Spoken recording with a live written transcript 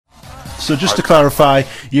So just to clarify,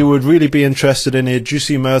 you would really be interested in a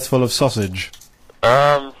juicy mouthful of sausage?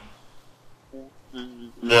 Yeah,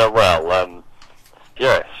 well,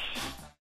 yes.